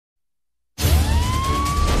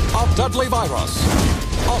deadly virus,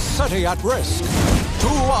 a city at risk, two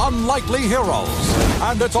unlikely heroes,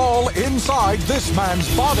 and it's all inside this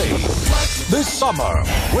man's body. This summer,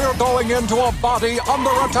 we're going into a body under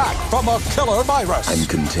attack from a killer virus. I'm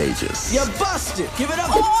contagious. You're busted! Give it up!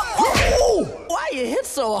 Oh! Why you hit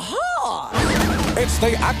so hard? It's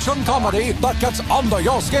the action comedy that gets under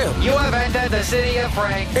your skin, You have entered the city of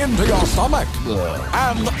Frank. into your stomach,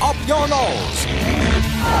 and up your nose.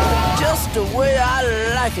 Just the way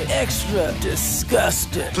I like it. Extra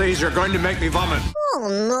disgusting. Please, you're going to make me vomit. Oh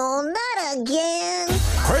no, not again.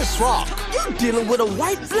 Chris Rock, You're dealing with a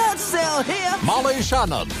white blood cell here. Molly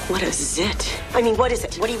Shannon, What a zit. I mean, what is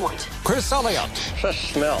it? What do you want? Chris Elliott,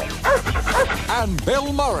 Smell. and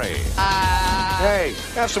Bill Murray. Hey,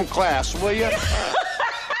 have some class, will you?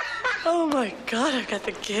 Oh my God, I've got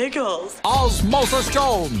the giggles. Osmosis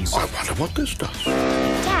Jones, I wonder what this does.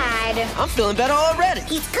 Dad, I'm feeling better already.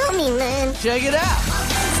 he's coming, man. Check it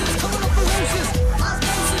out.